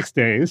is in 6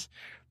 days.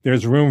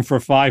 There's room for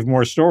 5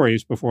 more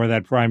stories before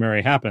that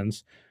primary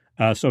happens.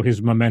 So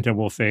his momentum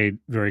will fade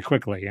very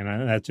quickly. And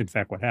that's, in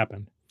fact, what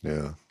happened.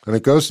 Yeah. And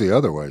it goes the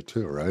other way,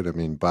 too, right? I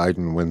mean,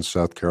 Biden wins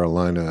South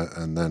Carolina,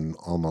 and then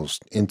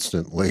almost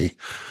instantly,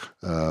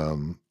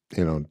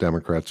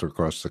 Democrats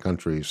across the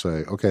country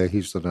say, okay,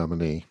 he's the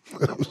nominee.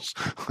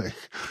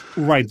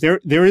 Right.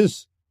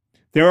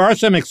 There are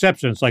some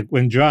exceptions. Like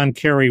when John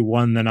Kerry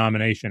won the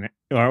nomination,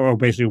 or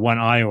basically won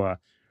Iowa,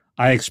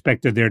 I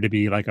expected there to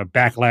be like a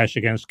backlash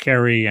against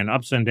Kerry and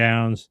ups and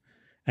downs,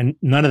 and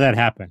none of that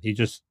happened. He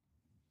just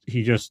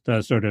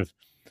sort of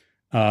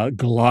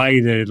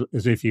glided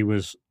as if he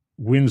was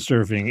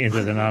windsurfing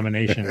into the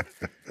nomination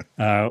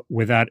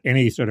without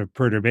any sort of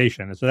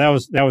perturbation. So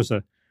that was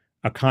a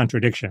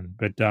contradiction.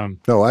 But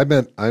no, I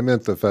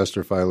meant the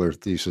Faster-Filer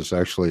thesis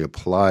actually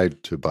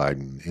applied to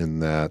Biden in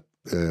that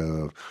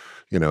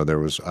there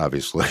was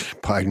obviously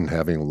Biden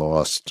having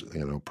lost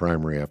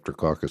primary after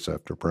caucus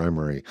after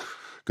primary,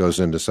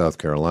 goes into South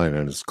Carolina,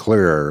 and it's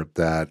clear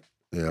that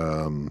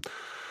the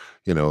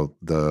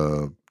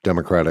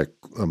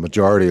a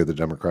majority of the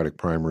Democratic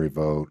primary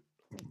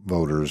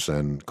voters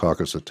and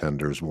caucus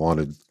attenders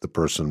wanted the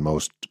person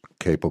most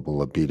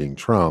capable of beating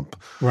Trump.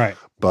 Right.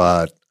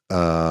 But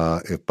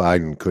if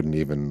Biden couldn't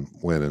even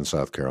win in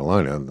South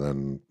Carolina,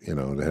 then,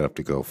 they'd have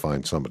to go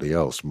find somebody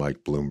else,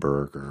 Mike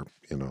Bloomberg or,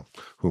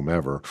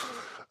 whomever.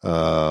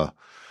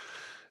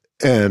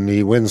 And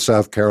he wins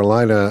South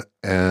Carolina,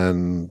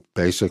 and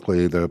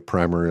basically the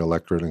primary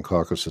electorate and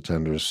caucus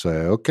attenders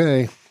say,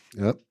 okay,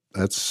 yep,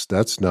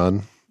 that's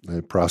done.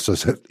 They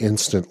process it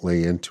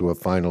instantly into a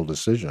final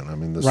decision. I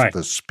mean,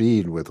 the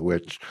speed with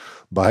which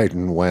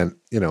Biden went,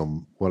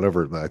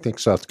 whatever, I think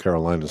South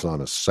Carolina's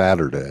on a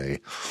Saturday.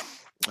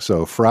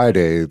 So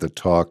Friday, the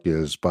talk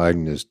is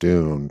Biden is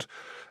doomed.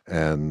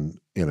 And,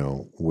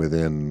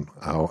 within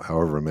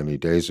however many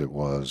days it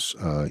was,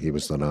 he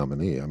was the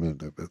nominee. I mean,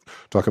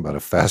 talk about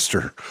a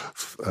faster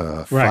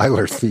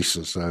filer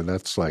thesis.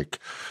 That's like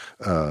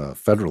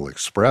Federal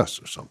Express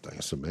or something.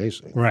 It's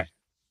amazing. Right.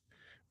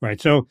 Right.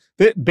 So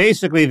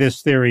basically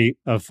this theory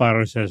of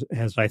filers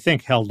has, I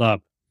think, held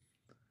up.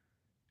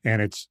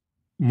 And it's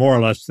more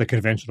or less the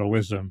conventional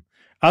wisdom.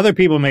 Other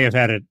people may have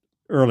had it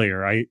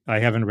earlier. I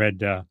haven't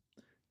read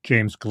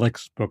James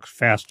Glick's book,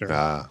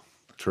 Faster.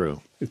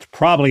 True. It's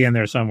probably in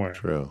there somewhere.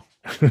 True.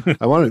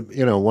 I wanted,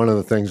 one of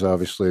the things,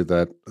 obviously,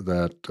 that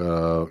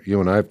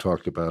you and I have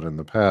talked about in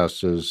the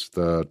past is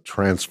the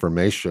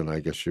transformation, I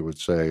guess you would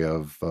say,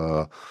 of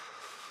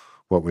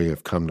what we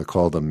have come to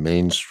call the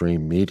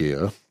mainstream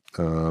media.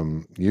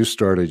 You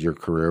started your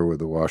career with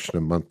the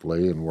Washington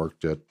Monthly and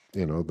worked at,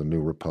 the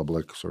New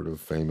Republic, sort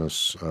of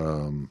famous,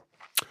 I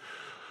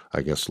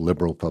guess,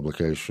 liberal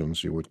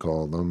publications, you would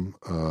call them.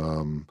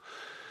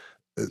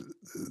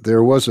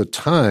 There was a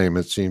time,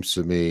 it seems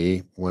to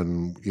me,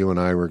 when you and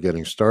I were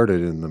getting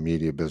started in the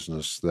media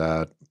business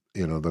that,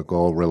 the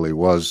goal really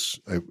was,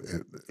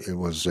 it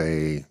was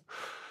a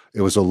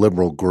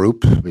liberal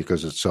group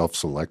because it's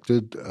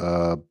self-selected,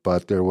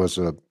 but there was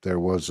a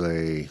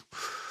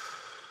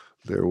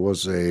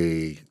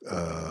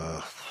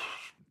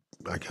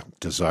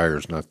desire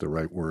is not the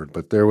right word,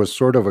 but there was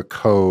sort of a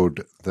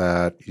code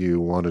that you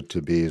wanted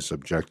to be as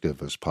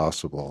objective as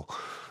possible.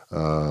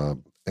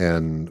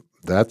 And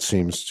that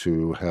seems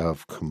to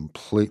have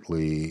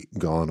completely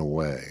gone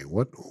away.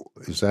 What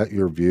is that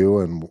your view,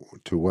 and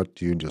to what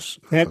do you just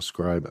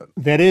ascribe it?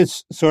 That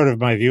is sort of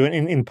my view.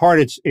 And in part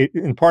it's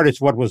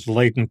what was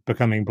latent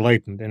becoming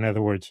blatant. In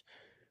other words,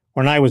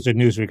 when I was at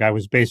Newsweek, I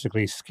was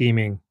basically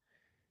scheming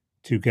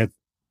to get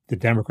the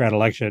Democrats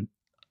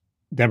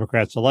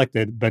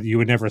elected, but you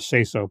would never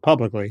say so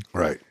publicly.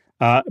 Right.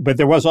 But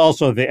there was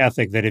also the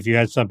ethic that if you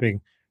had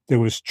something that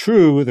was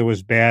true, that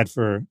was bad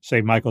for,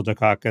 say, Michael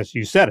Dukakis,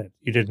 you said it.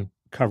 You didn't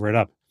cover it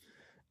up,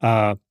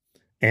 or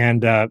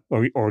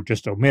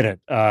just omit it.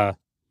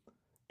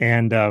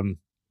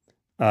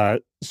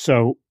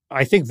 So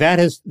I think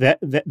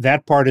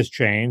that part has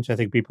changed. I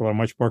think people are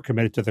much more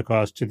committed to the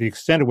cause to the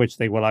extent to which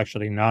they will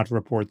actually not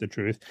report the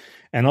truth,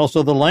 and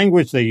also the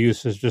language they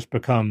use has just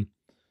become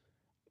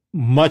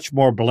much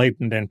more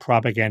blatant and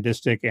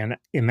propagandistic, and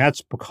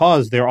that's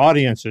because their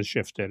audience has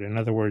shifted. In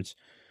other words,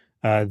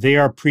 they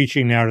are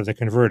preaching now to the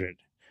converted.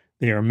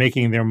 They are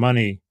making their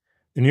money.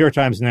 The New York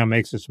Times now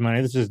makes its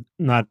money. This is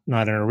not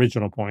an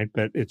original point,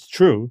 but it's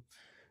true.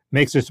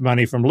 Makes its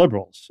money from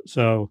liberals.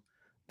 So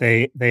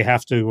they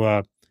have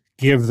to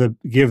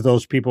give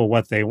those people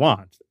what they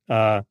want.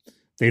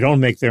 They don't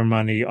make their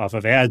money off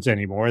of ads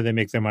anymore. They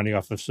make their money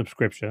off of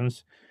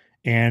subscriptions,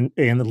 and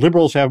the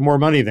liberals have more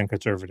money than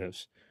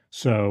conservatives.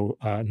 So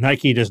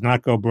Nike does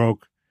not go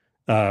broke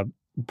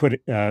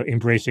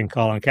embracing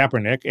Colin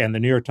Kaepernick, and the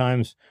New York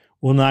Times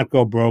will not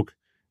go broke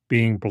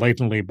being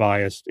blatantly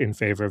biased in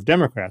favor of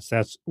Democrats.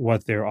 That's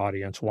what their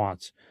audience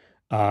wants.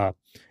 And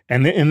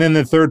then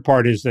the third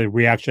part is the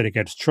reaction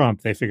against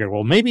Trump. They figured,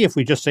 well, maybe if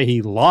we just say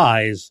he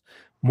lies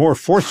more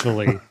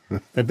forcefully,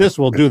 that this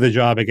will do the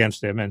job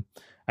against him. And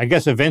I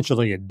guess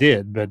eventually it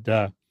did,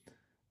 but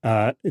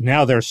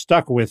now they're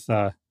stuck with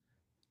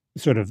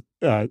sort of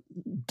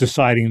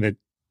deciding that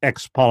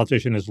X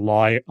politician is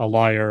a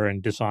liar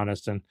and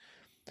dishonest. And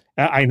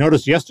I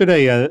noticed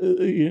yesterday,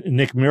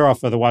 Nick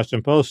Miroff of the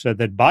Washington Post said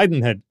that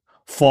Biden had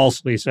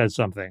falsely said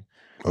something.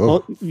 Oh.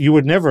 Well, you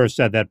would never have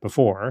said that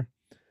before.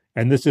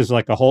 And this is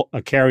like a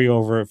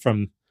carryover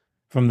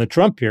from the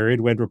Trump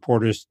period when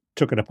reporters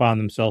took it upon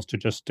themselves to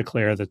just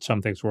declare that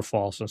some things were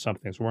false and some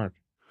things weren't.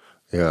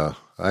 Yeah,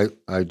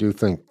 I do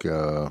think,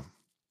 I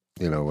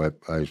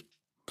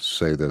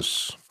say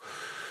this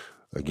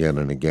again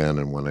and again,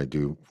 and when I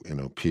do,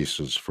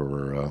 pieces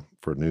for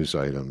news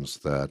items,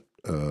 that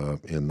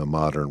in the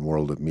modern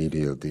world of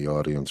media, the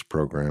audience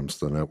programs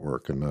the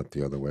network and not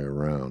the other way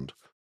around.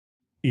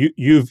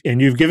 You've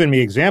given me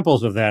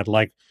examples of that,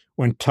 like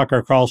when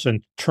Tucker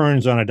Carlson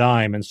turns on a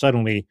dime and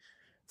suddenly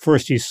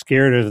first he's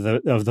scared of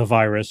the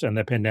virus and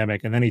the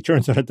pandemic, and then he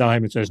turns on a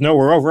dime and says, "No,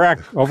 we're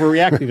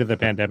overreacting to the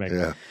pandemic."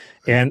 Yeah.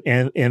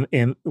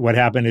 And what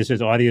happened is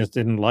his audience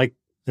didn't like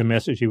the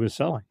message he was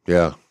selling.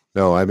 Yeah.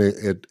 No, I mean,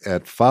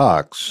 at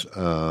Fox, they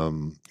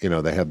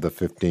have the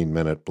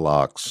 15-minute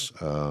blocks,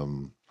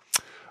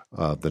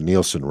 the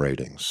Nielsen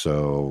ratings.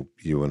 So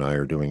you and I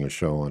are doing a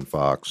show on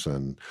Fox,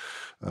 and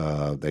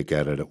they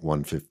get it at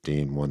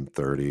 1:15,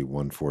 1:30,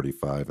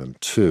 1:45, and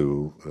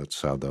 2.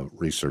 That's how the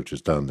research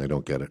is done. They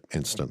don't get it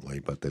instantly,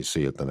 but they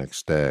see it the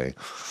next day.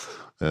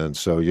 And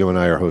so you and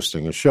I are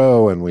hosting a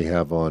show, and we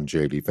have on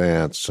J.D.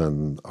 Vance,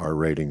 and our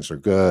ratings are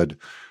good.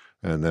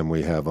 And then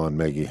we have on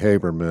Maggie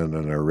Haberman,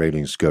 and our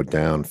ratings go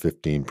down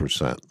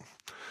 15%.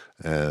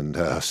 And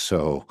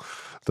so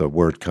the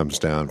word comes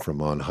down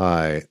from on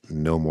high,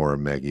 no more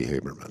Maggie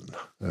Haberman.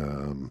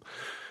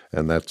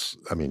 And that's,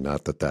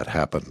 not that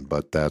happened,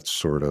 but that's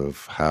sort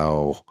of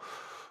how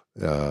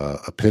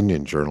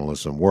opinion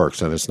journalism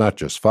works. And it's not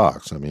just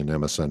Fox.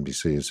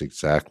 MSNBC is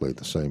exactly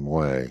the same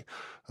way.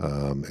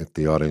 If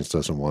the audience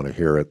doesn't want to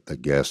hear it, the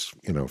guest,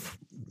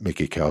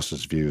 Mickey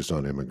Kaus's views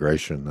on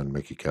immigration, then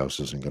Mickey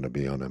Kaus isn't going to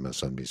be on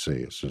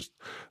MSNBC. It's just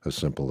as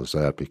simple as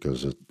that,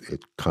 because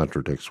it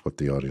contradicts what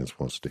the audience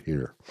wants to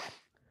hear.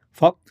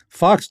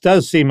 Fox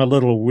does seem a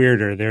little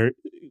weirder there,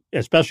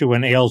 especially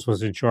when Ailes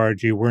was in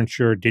charge. You weren't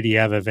sure, did he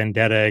have a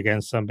vendetta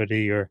against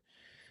somebody, or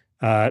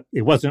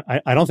it wasn't.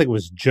 I don't think it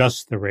was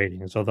just the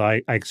ratings, although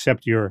I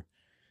accept your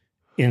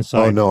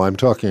insight. Oh, no, I'm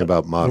talking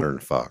about modern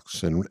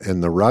Fox.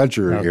 In the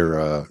Roger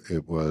era,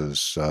 it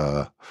was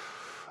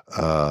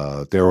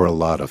there were a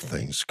lot of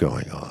things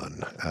going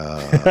on.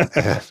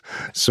 And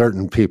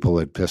certain people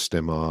had pissed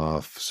him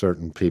off.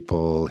 Certain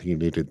people, he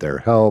needed their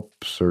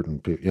help. Certain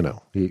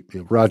people,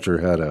 Roger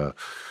had a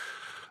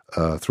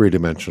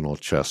three-dimensional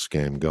chess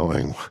game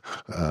going,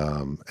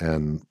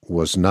 and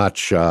was not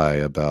shy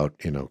about,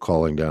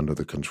 calling down to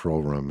the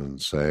control room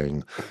and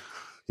saying,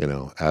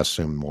 ask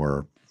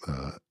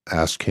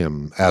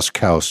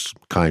Kaus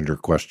kinder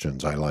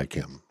questions. I like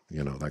him,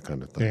 that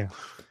kind of thing. Yeah.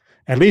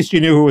 At least you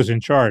knew who was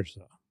in charge,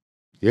 though.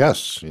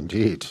 Yes,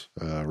 indeed.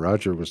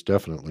 Roger was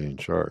definitely in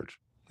charge.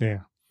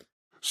 Yeah.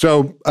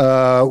 So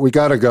we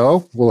got to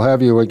go. We'll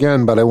have you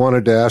again, but I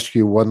wanted to ask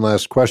you one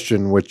last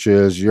question, which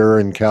is, you're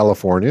in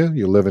California.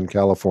 You live in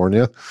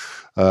California.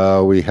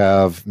 We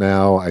have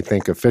now, I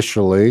think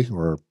officially,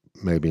 or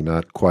maybe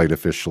not quite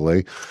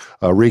officially,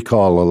 a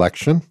recall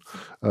election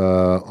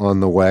on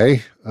the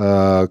way.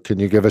 Can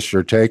you give us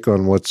your take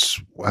on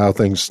how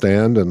things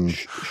stand? And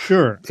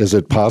sure. Is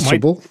it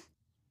possible?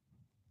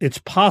 It's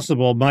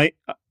possible.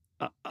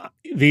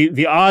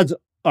 The odds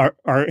are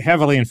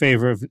heavily in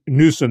favor of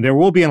Newsom. There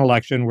will be an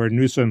election where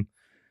Newsom,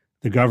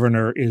 the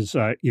governor, is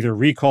either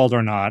recalled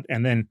or not,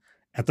 and then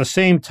at the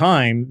same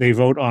time they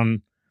vote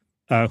on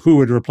who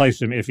would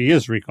replace him if he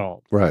is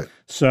recalled. Right.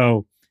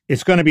 So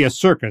it's going to be a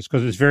circus,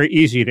 because it's very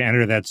easy to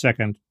enter that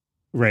second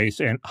race,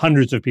 and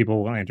hundreds of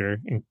people will enter.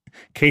 And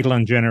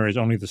Caitlyn Jenner is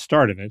only the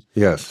start of it.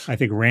 Yes. I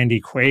think Randy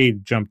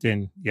Quaid jumped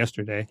in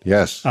yesterday.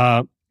 Yes.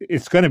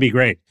 It's going to be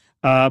great.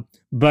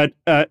 But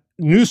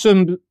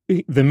Newsom,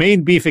 the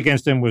main beef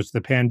against him was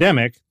the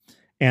pandemic,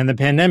 and the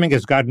pandemic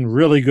has gotten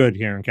really good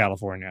here in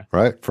California.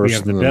 Right. We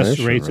have the best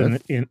rates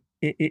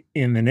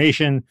in the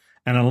nation,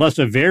 and unless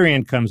a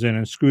variant comes in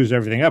and screws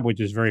everything up, which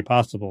is very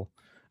possible,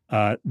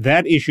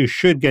 that issue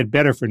should get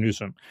better for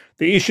Newsom.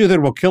 The issue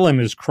that will kill him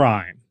is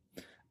crime.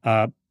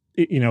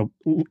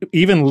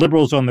 Even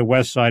liberals on the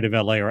west side of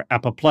LA are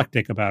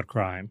apoplectic about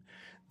crime.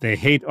 They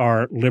hate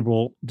our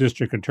liberal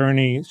district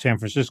attorney, San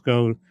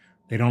Francisco.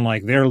 They don't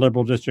like their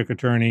liberal district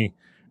attorney.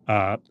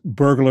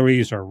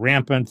 Burglaries are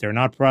rampant. They're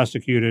not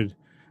prosecuted.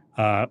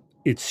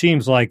 It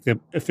seems like the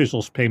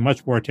officials pay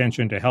much more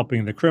attention to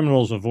helping the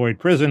criminals avoid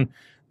prison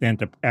than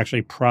to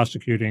actually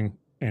prosecuting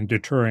and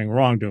deterring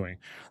wrongdoing.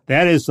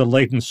 That is the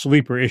latent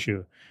sleeper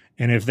issue.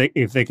 And if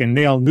they can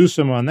nail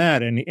Newsom on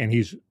that, and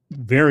he's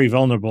very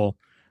vulnerable,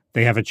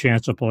 they have a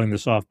chance of pulling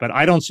this off. But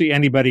I don't see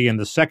anybody in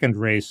the second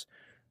race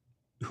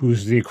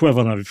who's the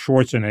equivalent of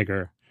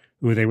Schwarzenegger,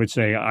 who they would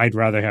say, I'd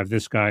rather have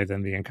this guy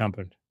than the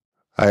incumbent.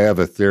 I have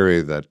a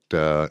theory that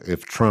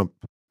if Trump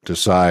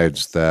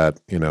decides that,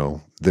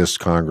 this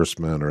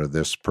congressman or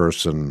this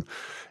person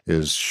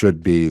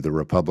should be the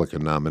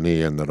Republican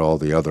nominee and that all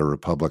the other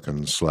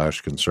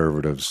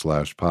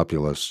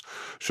Republicans/conservatives/populists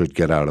should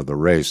get out of the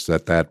race,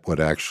 that would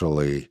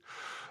actually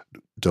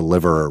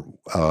deliver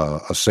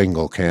a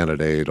single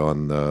candidate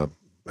on the,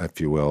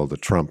 if you will, the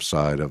Trump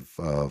side of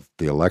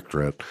the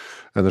electorate.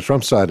 And the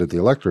Trump side of the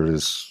electorate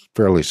is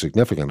fairly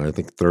significant. I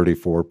think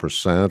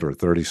 34% or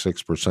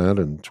 36%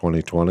 in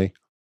 2020.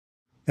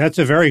 That's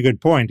a very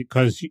good point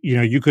because,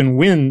 you can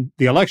win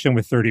the election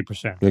with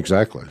 30%.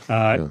 Exactly.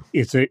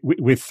 It's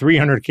with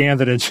 300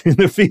 candidates in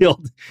the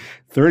field,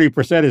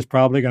 30% is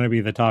probably going to be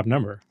the top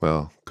number.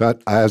 Well,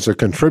 as a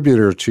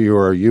contributor to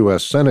your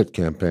U.S. Senate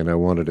campaign, I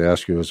wanted to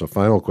ask you as a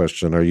final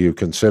question, are you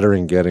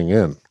considering getting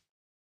in?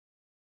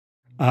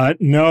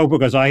 No,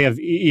 because I have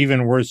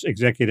even worse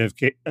executive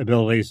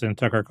abilities than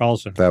Tucker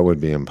Carlson. That would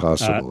be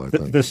impossible, I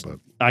think.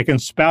 I can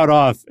spout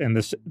off, and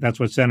that's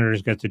what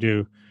senators get to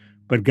do.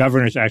 But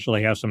governors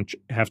actually have to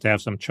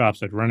have some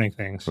chops at running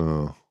things.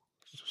 Oh,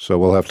 so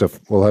we'll have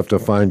to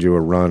find you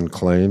a Ron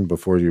Klain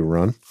before you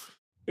run.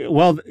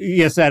 Well,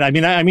 yes, that. I'd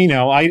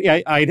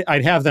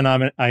have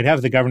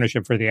the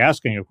governorship for the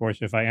asking, of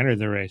course, if I entered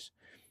the race,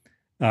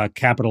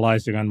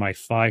 capitalizing on my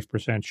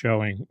 5%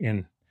 showing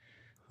in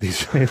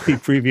the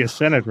previous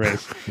Senate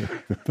race.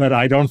 But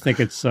I don't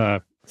think it's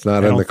not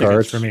in the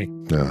cards for me.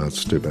 No,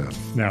 that's too bad.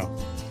 No.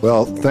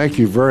 Well, thank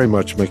you very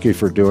much, Mickey,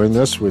 for doing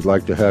this. We'd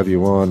like to have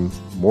you on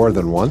more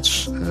than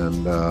once,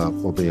 and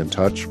we'll be in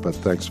touch, but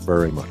thanks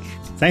very much.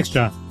 Thanks,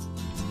 John.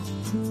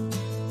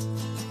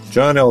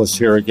 John Ellis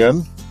here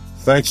again.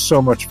 Thanks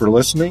so much for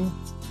listening.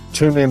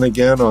 Tune in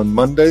again on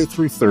Monday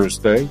through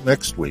Thursday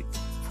next week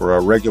for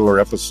our regular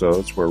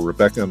episodes where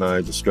Rebecca and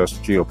I discuss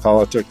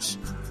geopolitics,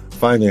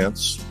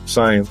 finance,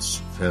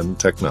 science, and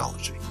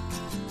technology.